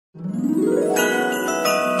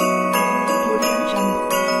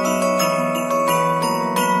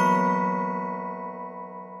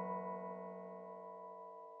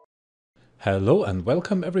Hello and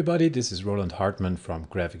welcome everybody, this is Roland Hartmann from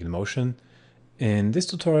Graphic in Motion. In this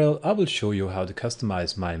tutorial I will show you how to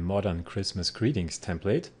customize my modern Christmas greetings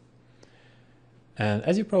template. And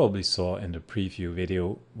as you probably saw in the preview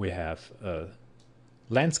video, we have a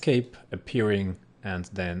landscape appearing and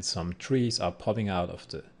then some trees are popping out of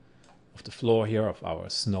the floor here of our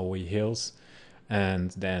snowy hills.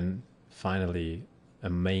 And then finally a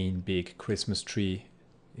main big Christmas tree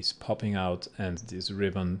is popping out and this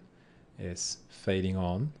ribbon is fading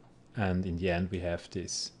on, and in the end we have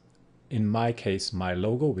this, in my case, my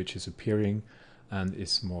logo, which is appearing and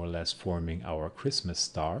is more or less forming our Christmas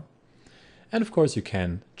star. And of course you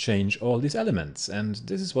can change all these elements, and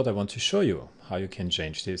this is what I want to show you, how you can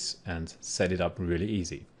change this and set it up really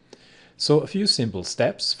easy. So a few simple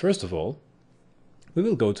steps. First of all, we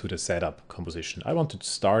will go to the setup composition. I want to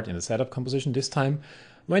start in the setup composition this time.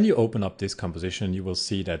 When you open up this composition, you will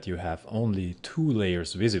see that you have only 2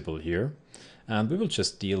 layers visible here, and we will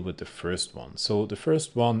just deal with the first one. So the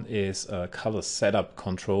first one is a color setup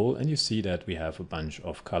control, and you see that we have a bunch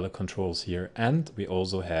of color controls here, and we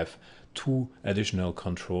also have 2 additional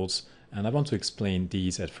controls, and I want to explain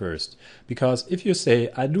these at first. Because if you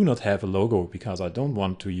say, I do not have a logo because I don't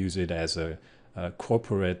want to use it as a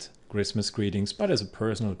corporate Christmas greetings, but as a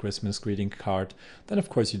personal Christmas greeting card, then of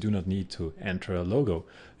course you do not need to enter a logo.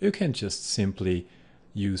 You can just simply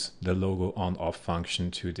use the logo on-off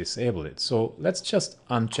function to disable it. So let's just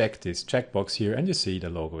uncheck this checkbox here and you see the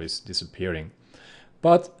logo is disappearing.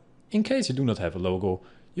 But in case you do not have a logo,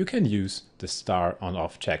 you can use the star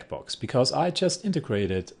on-off checkbox, because I just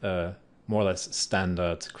integrated a more or less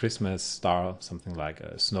standard Christmas star, something like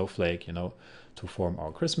a snowflake, you know, to form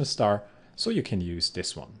our Christmas star. So you can use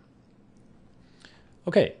this one.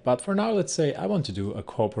 Okay, but for now, let's say I want to do a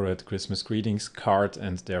corporate Christmas greetings card,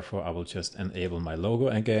 and therefore I will just enable my logo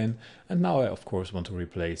again. And now I of course want to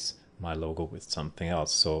replace my logo with something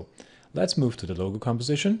else. So let's move to the logo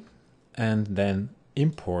composition and then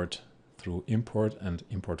import through import and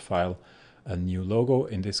import file a new logo.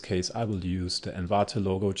 In this case, I will use the Envato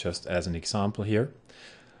logo just as an example here.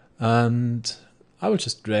 And I will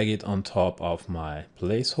just drag it on top of my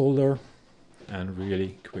placeholder and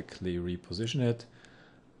really quickly reposition it.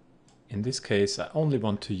 In this case, I only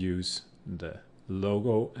want to use the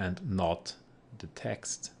logo and not the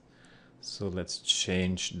text. So let's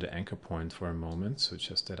change the anchor point for a moment, so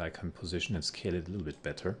just that I can position and scale it a little bit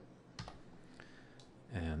better.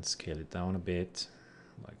 And scale it down a bit,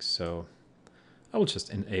 like so. I will just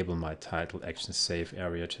enable my title action save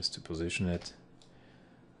area just to position it.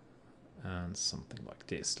 And something like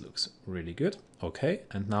this looks really good. Okay,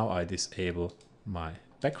 and now I disable my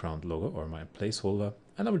background logo or my placeholder,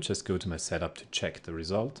 and I will just go to my setup to check the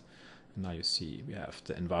result. And now you see we have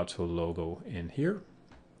the Envato logo in here.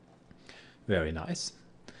 Very nice.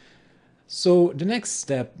 So the next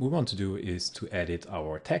step we want to do is to edit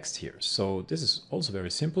our text here. So this is also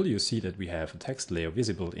very simple. You see that we have a text layer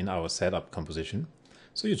visible in our setup composition.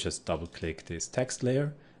 So you just double click this text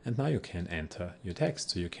layer, and now you can enter your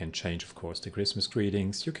text. So you can change, of course, the Christmas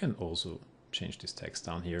greetings. You can also change this text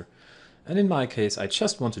down here. And in my case, I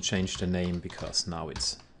just want to change the name because now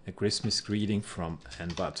it's a Christmas greeting from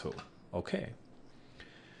Envato. Okay.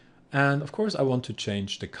 And of course, I want to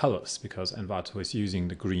change the colors because Envato is using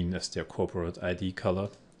the green as their corporate ID color.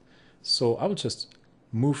 So I will just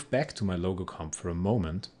move back to my logo comp for a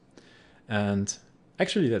moment. And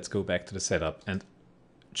actually, let's go back to the setup and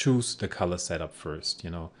choose the color setup first, you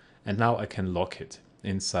know. And now I can lock it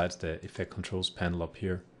inside the effect controls panel up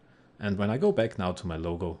here. And when I go back now to my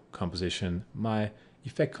logo composition, my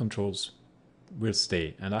effect controls will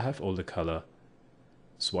stay, and I have all the color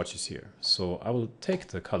swatches here. So I will take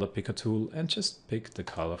the color picker tool and just pick the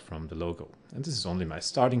color from the logo. And this is only my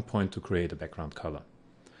starting point to create a background color.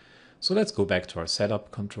 So let's go back to our setup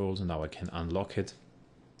controls, and now I can unlock it.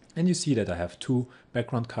 And you see that I have 2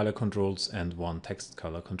 background color controls and 1 text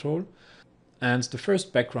color control. And the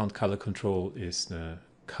first background color control is the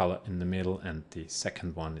color in the middle, and the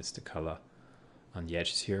second one is the color on the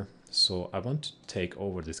edges here. So I want to take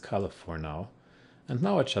over this color for now, and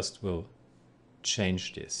now I just will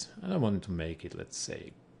change this, and I want to make it, let's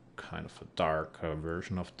say, kind of a darker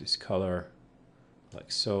version of this color,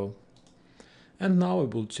 like so. And now I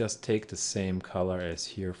will just take the same color as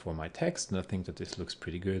here for my text, and I think that this looks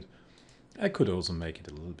pretty good. I could also make it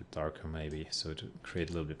a little bit darker maybe, so to create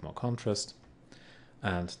a little bit more contrast.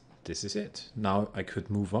 And this is it. Now I could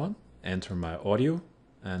move on, enter my audio,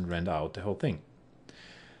 and render out the whole thing.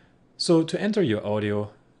 So to enter your audio,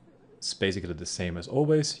 it's basically the same as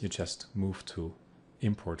always. You just move to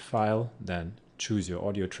import file, then choose your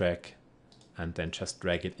audio track, and then just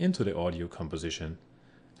drag it into the audio composition.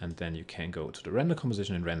 And then you can go to the render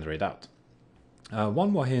composition and render it out. One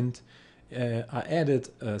more hint, I added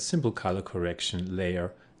a simple color correction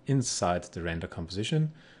layer inside the render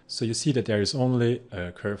composition. So you see that there is only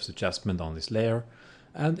a curves adjustment on this layer.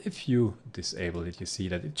 And if you disable it, you see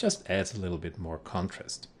that it just adds a little bit more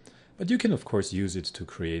contrast. But you can of course use it to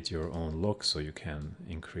create your own look. So you can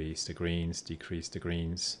increase the greens, decrease the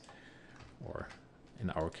greens, or in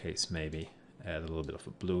our case, maybe add a little bit of a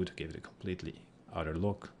blue to give it a completely other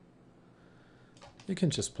look. You can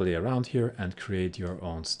just play around here and create your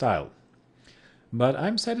own style. But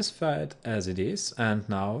I'm satisfied as it is, and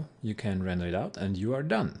now you can render it out and you are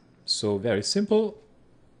done. So very simple,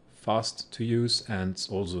 fast to use, and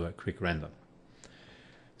also a quick render.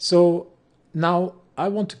 So now I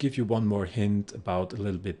want to give you one more hint about a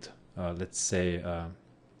little bit, let's say,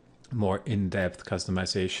 more in-depth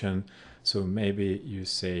customization. So maybe you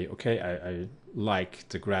say, okay, I like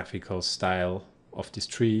the graphical style of this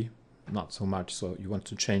tree, not so much, so you want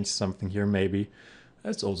to change something here maybe.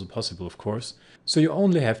 That's also possible, of course. So you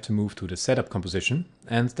only have to move to the setup composition,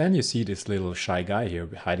 and then you see this little shy guy here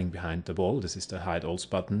hiding behind the wall. This is the hide alls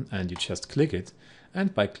button, and you just click it.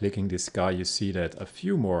 And by clicking this guy, you see that a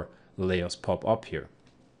few more layers pop up here.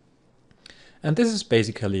 And this is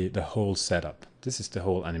basically the whole setup. This is the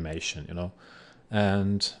whole animation, you know.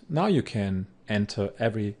 And now you can enter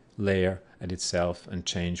every layer at itself and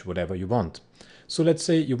change whatever you want. So let's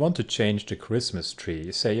say you want to change the Christmas tree.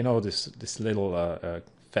 You say, you know, this little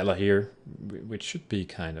fella here, which should be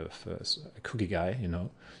kind of a cookie guy, you know,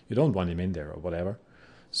 you don't want him in there or whatever.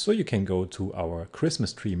 So you can go to our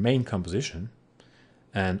Christmas tree main composition.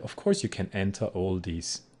 And of course you can enter all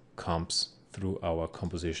these comps through our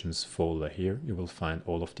compositions folder here. You will find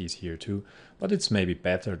all of these here too, but it's maybe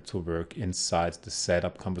better to work inside the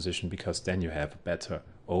setup composition because then you have a better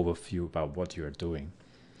overview about what you are doing.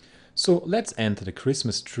 So let's enter the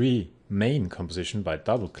Christmas tree main composition by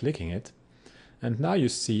double clicking it. And now you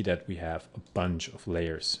see that we have a bunch of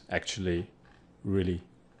layers, actually really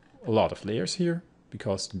a lot of layers here,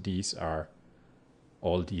 because these are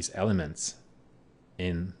all these elements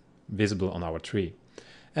visible on our tree.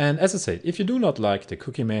 And as I said, if you do not like the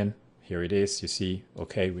cookie man, here it is, you see,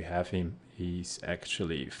 okay, we have him. He's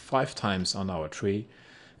actually 5 times on our tree.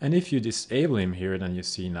 And if you disable him here, then you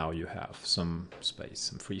see now you have some space,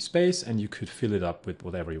 some free space, and you could fill it up with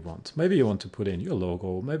whatever you want. Maybe you want to put in your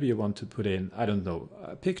logo, maybe you want to put in, I don't know,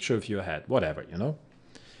 a picture of your head, whatever, you know.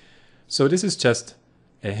 So this is just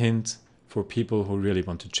a hint for people who really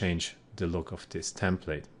want to change the look of this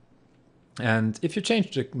template. And if you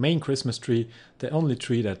change the main Christmas tree, the only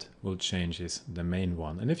tree that will change is the main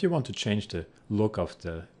one. And if you want to change the look of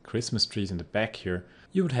the Christmas trees in the back here,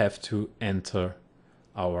 you would have to enter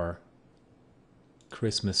our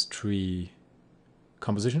Christmas tree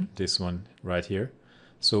composition, this one right here.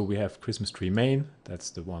 So we have Christmas tree main, that's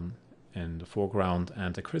the one in the foreground,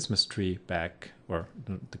 and the Christmas tree back, or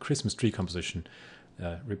the Christmas tree composition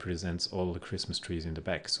represents all the Christmas trees in the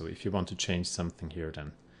back. So if you want to change something here,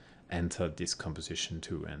 then enter this composition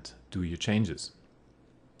too and do your changes.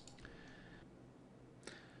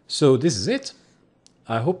 So this is it.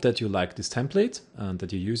 I hope that you like this template and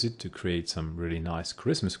that you use it to create some really nice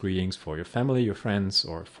Christmas greetings for your family, your friends,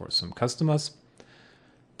 or for some customers.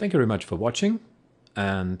 Thank you very much for watching,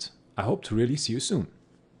 and I hope to really see you soon.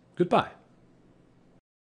 Goodbye.